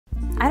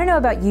I don't know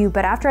about you,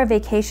 but after a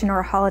vacation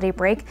or a holiday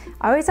break,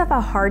 I always have a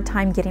hard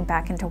time getting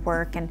back into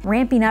work and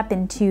ramping up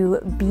into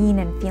being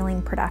and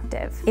feeling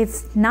productive.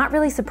 It's not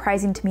really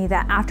surprising to me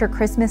that after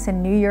Christmas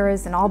and New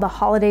Year's and all the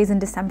holidays in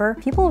December,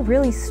 people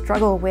really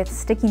struggle with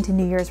sticking to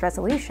New Year's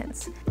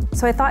resolutions.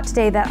 So I thought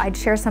today that I'd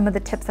share some of the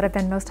tips that have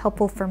been most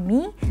helpful for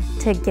me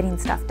to getting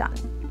stuff done.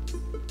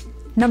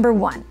 Number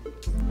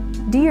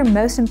 1, do your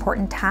most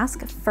important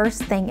task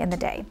first thing in the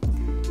day.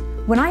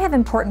 When I have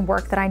important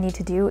work that I need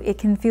to do, it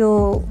can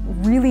feel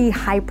really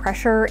high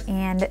pressure,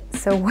 and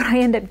so what I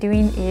end up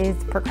doing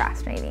is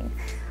procrastinating.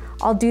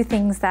 I'll do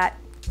things that,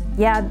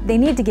 yeah, they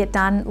need to get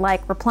done,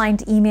 like replying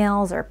to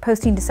emails or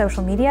posting to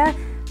social media,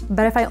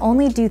 but if I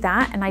only do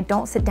that and I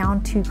don't sit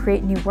down to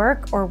create new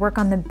work or work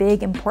on the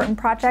big important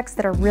projects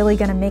that are really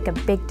gonna make a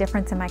big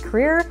difference in my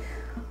career,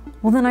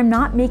 well then I'm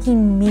not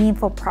making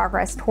meaningful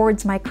progress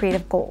towards my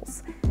creative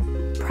goals.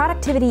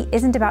 Productivity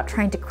isn't about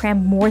trying to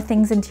cram more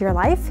things into your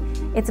life,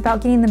 it's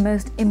about getting the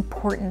most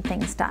important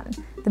things done,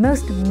 the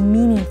most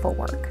meaningful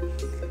work.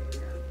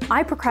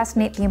 I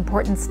procrastinate the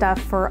important stuff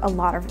for a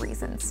lot of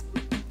reasons.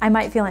 I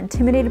might feel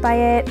intimidated by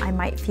it, I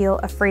might feel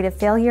afraid of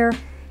failure,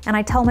 and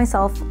I tell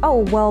myself, oh,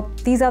 well,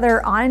 these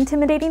other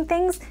unintimidating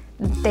things,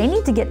 they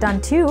need to get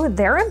done too,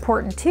 they're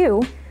important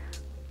too.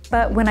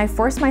 But when I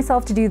force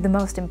myself to do the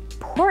most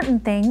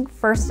important thing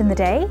first in the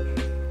day,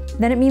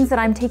 then it means that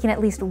I'm taking at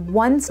least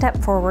one step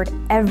forward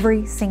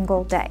every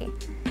single day.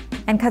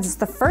 And because it's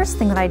the first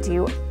thing that I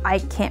do, I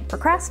can't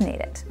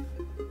procrastinate it.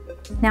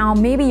 Now,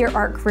 maybe your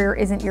art career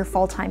isn't your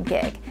full-time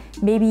gig.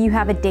 Maybe you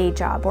have a day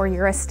job or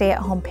you're a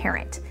stay-at-home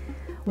parent.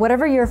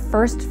 Whatever your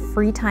first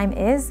free time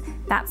is,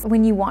 that's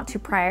when you want to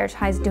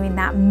prioritize doing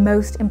that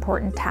most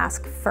important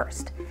task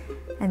first.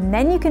 And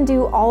then you can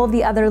do all of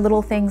the other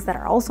little things that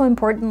are also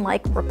important,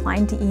 like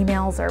replying to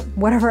emails or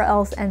whatever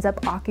else ends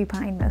up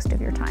occupying most of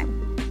your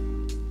time.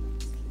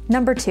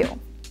 Number 2,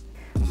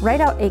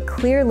 write out a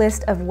clear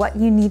list of what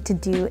you need to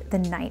do the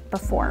night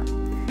before.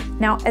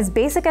 Now, as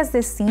basic as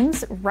this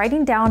seems,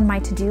 writing down my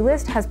to-do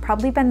list has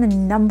probably been the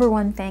number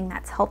one thing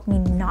that's helped me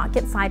not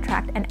get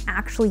sidetracked and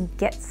actually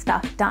get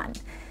stuff done.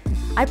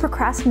 I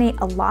procrastinate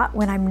a lot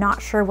when I'm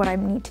not sure what I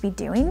need to be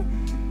doing,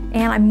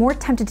 and I'm more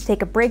tempted to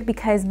take a break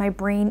because my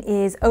brain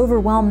is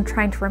overwhelmed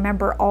trying to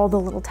remember all the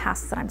little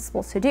tasks that I'm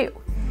supposed to do.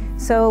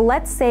 So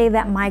let's say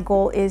that my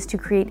goal is to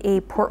create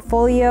a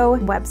portfolio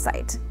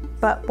website.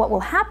 But what will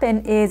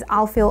happen is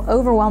I'll feel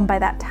overwhelmed by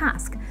that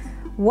task.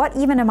 What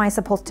even am I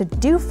supposed to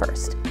do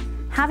first?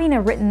 Having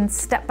a written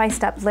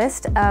step-by-step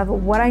list of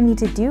what I need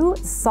to do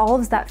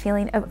solves that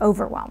feeling of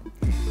overwhelm.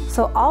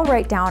 So I'll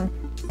write down,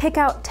 pick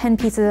out 10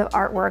 pieces of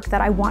artwork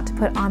that I want to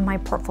put on my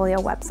portfolio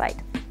website.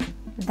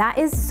 That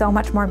is so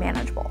much more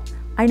manageable.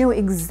 I know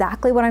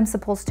exactly what I'm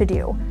supposed to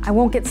do. I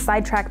won't get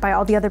sidetracked by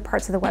all the other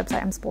parts of the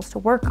website I'm supposed to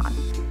work on.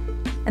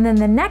 And then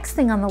the next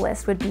thing on the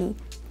list would be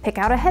pick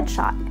out a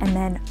headshot and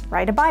then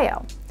write a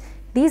bio.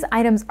 These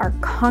items are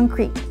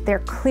concrete, they're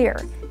clear.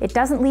 It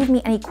doesn't leave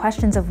me any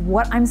questions of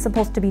what I'm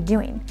supposed to be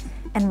doing.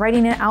 And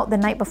writing it out the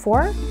night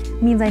before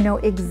means I know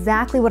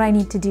exactly what I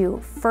need to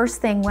do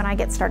first thing when I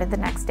get started the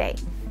next day.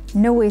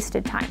 No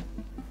wasted time.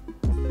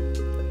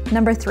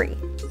 Number 3,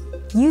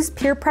 use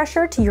peer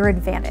pressure to your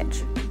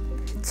advantage.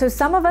 So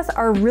some of us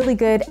are really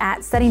good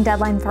at setting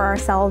deadlines for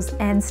ourselves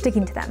and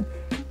sticking to them.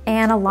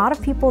 And a lot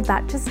of people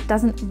that just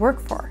doesn't work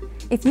for.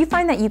 If you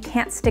find that you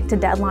can't stick to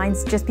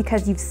deadlines just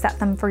because you've set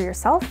them for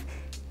yourself,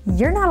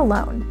 you're not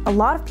alone. A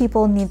lot of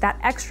people need that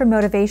extra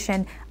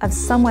motivation of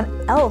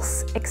someone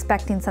else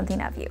expecting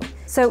something of you.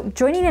 So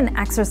joining an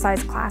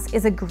exercise class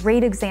is a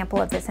great example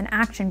of this in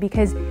action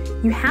because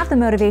you have the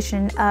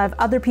motivation of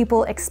other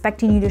people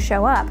expecting you to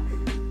show up.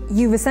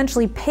 You've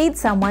essentially paid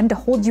someone to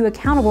hold you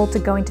accountable to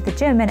going to the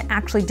gym and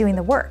actually doing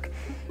the work.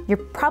 You're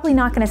probably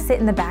not going to sit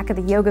in the back of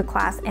the yoga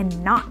class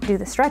and not do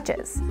the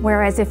stretches.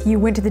 Whereas if you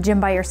went to the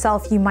gym by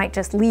yourself, you might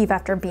just leave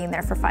after being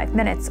there for 5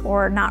 minutes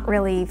or not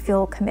really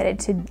feel committed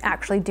to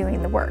actually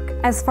doing the work.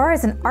 As far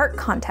as an art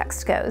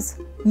context goes,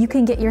 you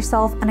can get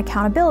yourself an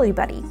accountability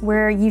buddy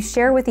where you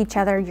share with each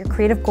other your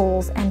creative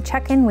goals and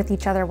check in with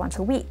each other once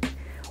a week.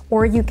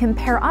 Or you can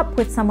pair up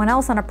with someone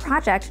else on a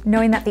project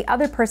knowing that the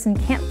other person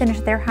can't finish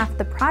their half of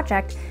the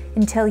project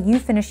until you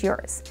finish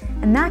yours.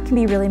 And that can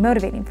be really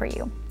motivating for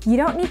you. You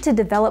don't need to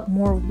develop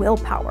more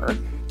willpower.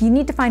 You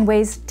need to find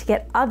ways to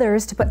get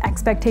others to put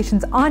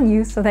expectations on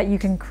you so that you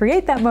can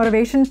create that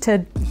motivation to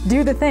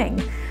do the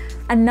thing.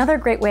 Another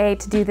great way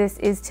to do this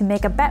is to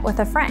make a bet with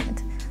a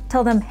friend.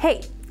 Tell them,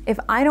 hey, if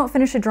I don't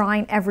finish a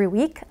drawing every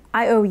week,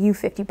 I owe you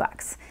 50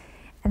 bucks.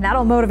 And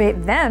that'll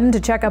motivate them to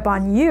check up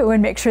on you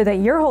and make sure that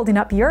you're holding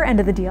up your end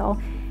of the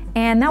deal.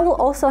 And that will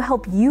also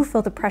help you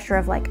feel the pressure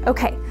of like,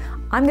 okay,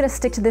 I'm gonna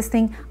stick to this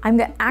thing. I'm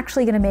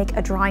actually gonna make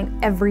a drawing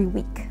every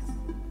week.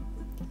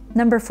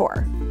 Number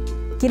 4,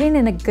 getting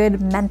in a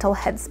good mental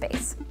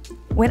headspace.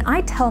 When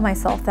I tell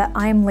myself that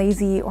I'm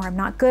lazy or I'm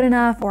not good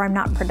enough or I'm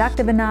not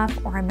productive enough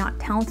or I'm not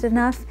talented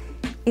enough,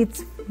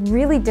 it's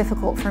really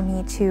difficult for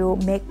me to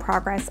make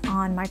progress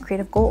on my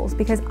creative goals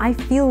because I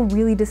feel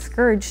really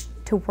discouraged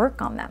to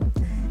work on them.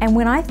 And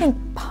when I think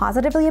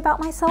positively about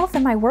myself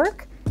and my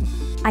work,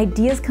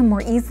 Ideas come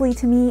more easily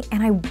to me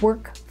and I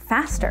work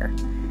faster.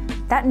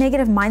 That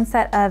negative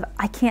mindset of,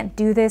 I can't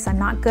do this, I'm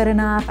not good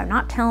enough, I'm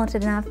not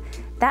talented enough,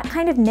 that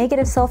kind of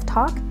negative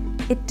self-talk,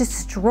 it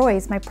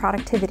destroys my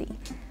productivity,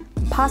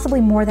 possibly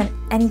more than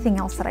anything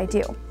else that I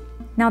do.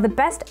 Now, the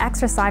best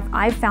exercise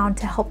I've found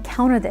to help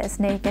counter this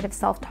negative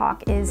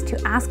self-talk is to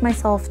ask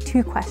myself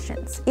 2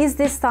 questions. Is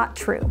this thought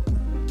true?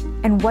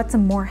 And what's a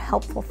more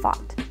helpful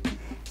thought?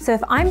 So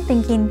if I'm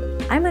thinking,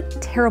 I'm a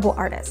terrible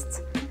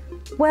artist,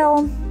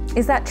 well,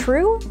 is that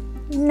true?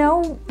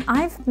 No,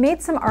 I've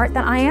made some art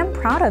that I am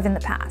proud of in the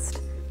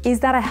past. Is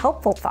that a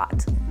helpful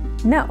thought?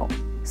 No.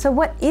 So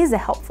what is a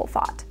helpful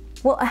thought?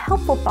 Well, a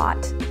helpful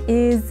thought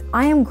is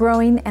I am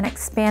growing and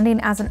expanding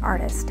as an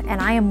artist,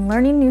 and I am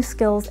learning new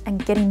skills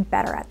and getting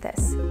better at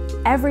this.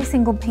 Every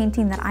single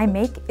painting that I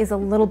make is a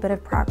little bit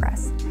of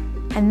progress.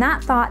 And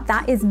that thought,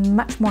 that is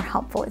much more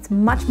helpful. It's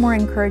much more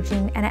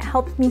encouraging, and it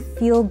helps me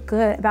feel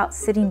good about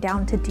sitting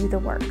down to do the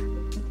work.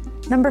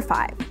 Number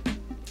 5,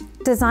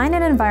 design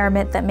an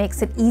environment that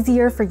makes it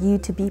easier for you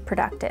to be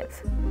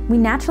productive. We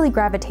naturally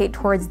gravitate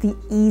towards the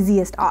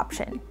easiest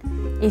option.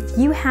 If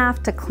you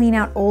have to clean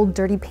out old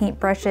dirty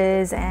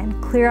paintbrushes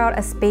and clear out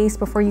a space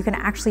before you can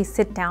actually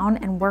sit down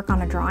and work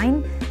on a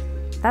drawing,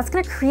 that's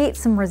going to create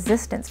some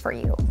resistance for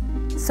you.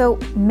 So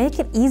make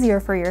it easier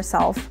for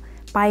yourself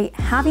by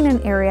having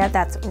an area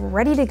that's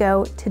ready to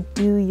go to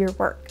do your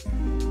work.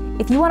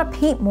 If you want to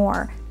paint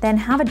more, then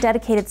have a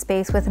dedicated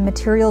space with the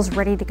materials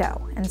ready to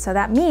go. And so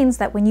that means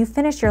that when you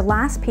finish your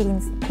last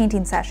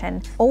painting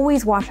session,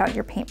 always wash out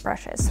your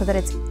paintbrushes so that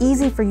it's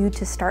easy for you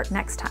to start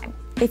next time.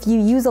 If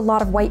you use a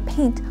lot of white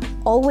paint,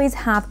 always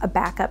have a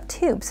backup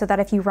tube so that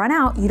if you run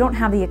out, you don't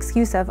have the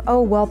excuse of,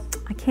 oh, well,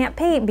 I can't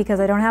paint because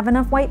I don't have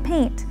enough white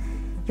paint.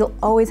 You'll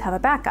always have a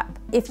backup.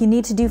 If you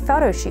need to do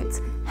photo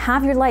shoots,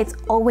 have your lights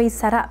always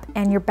set up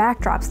and your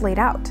backdrops laid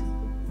out.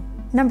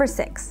 Number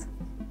 6,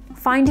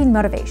 finding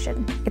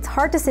motivation. It's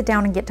hard to sit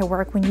down and get to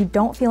work when you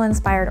don't feel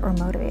inspired or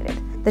motivated.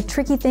 The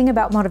tricky thing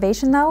about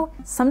motivation though,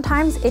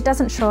 sometimes it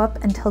doesn't show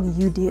up until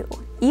you do.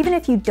 Even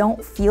if you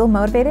don't feel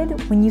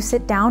motivated, when you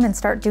sit down and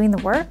start doing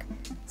the work,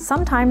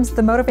 sometimes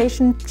the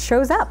motivation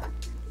shows up.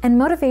 And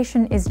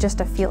motivation is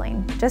just a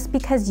feeling. Just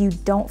because you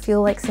don't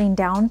feel like sitting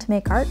down to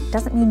make art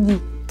doesn't mean you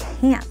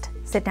can't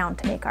sit down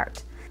to make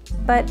art.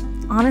 But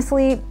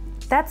honestly,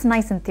 that's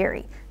nice in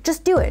theory.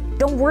 Just do it.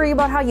 Don't worry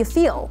about how you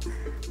feel.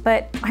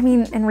 But I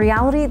mean, in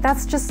reality,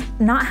 that's just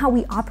not how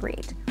we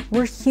operate.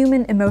 We're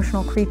human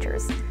emotional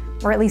creatures,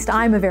 or at least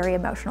I'm a very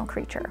emotional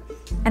creature.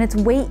 And it's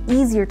way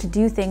easier to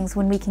do things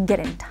when we can get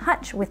in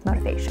touch with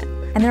motivation.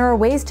 And there are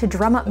ways to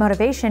drum up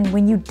motivation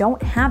when you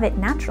don't have it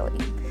naturally.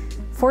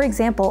 For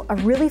example, a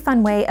really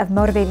fun way of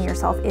motivating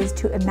yourself is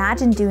to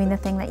imagine doing the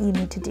thing that you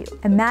need to do.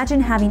 Imagine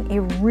having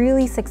a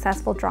really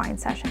successful drawing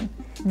session.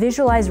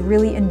 Visualize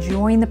really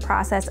enjoying the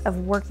process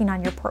of working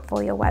on your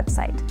portfolio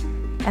website.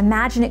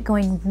 Imagine it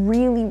going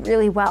really,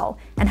 really well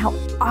and how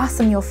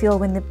awesome you'll feel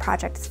when the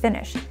project is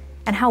finished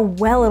and how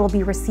well it'll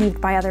be received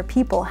by other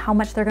people, how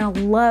much they're gonna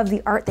love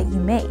the art that you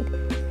made.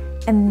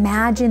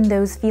 Imagine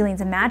those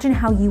feelings. Imagine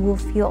how you will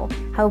feel,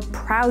 how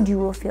proud you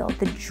will feel,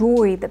 the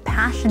joy, the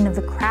passion of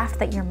the craft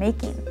that you're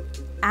making.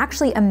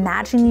 Actually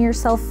imagining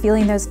yourself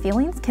feeling those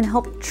feelings can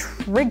help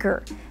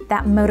trigger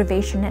that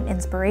motivation and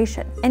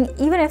inspiration. And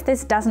even if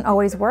this doesn't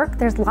always work,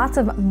 there's lots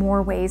of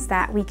more ways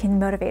that we can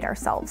motivate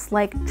ourselves,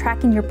 like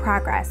tracking your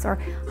progress or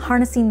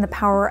harnessing the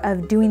power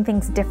of doing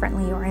things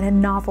differently or in a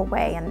novel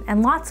way,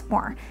 and lots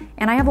more.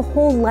 And I have a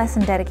whole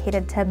lesson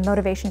dedicated to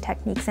motivation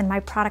techniques in my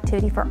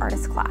Productivity for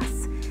Artists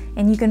class.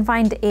 And you can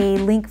find a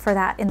link for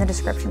that in the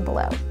description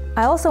below.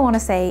 I also want to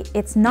say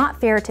it's not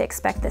fair to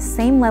expect the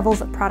same levels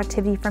of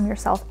productivity from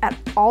yourself at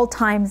all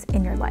times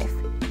in your life.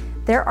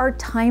 There are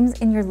times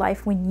in your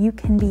life when you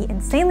can be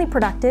insanely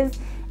productive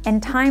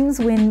and times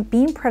when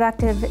being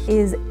productive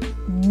is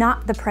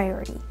not the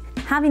priority.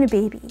 Having a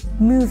baby,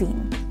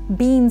 moving,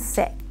 being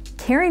sick,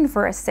 caring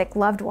for a sick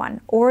loved one,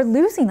 or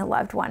losing a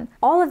loved one,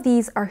 all of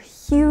these are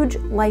huge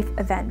life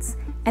events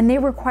and they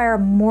require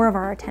more of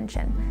our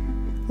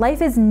attention.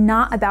 Life is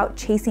not about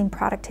chasing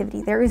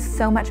productivity. There is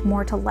so much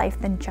more to life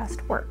than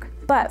just work.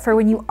 But for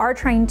when you are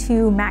trying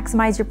to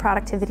maximize your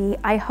productivity,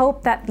 I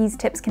hope that these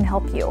tips can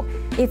help you.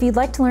 If you'd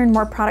like to learn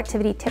more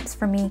productivity tips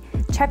from me,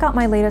 check out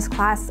my latest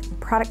class,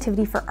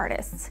 Productivity for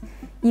Artists.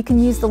 You can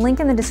use the link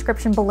in the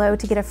description below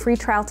to get a free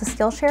trial to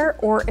Skillshare,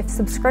 or if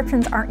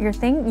subscriptions aren't your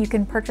thing, you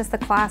can purchase the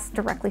class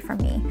directly from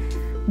me.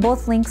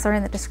 Both links are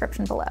in the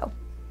description below.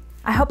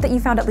 I hope that you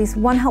found at least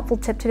one helpful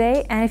tip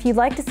today, and if you'd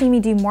like to see me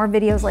do more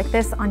videos like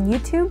this on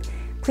YouTube,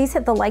 please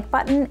hit the like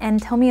button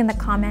and tell me in the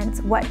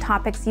comments what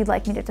topics you'd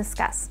like me to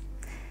discuss.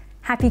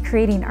 Happy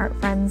creating, art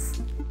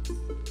friends!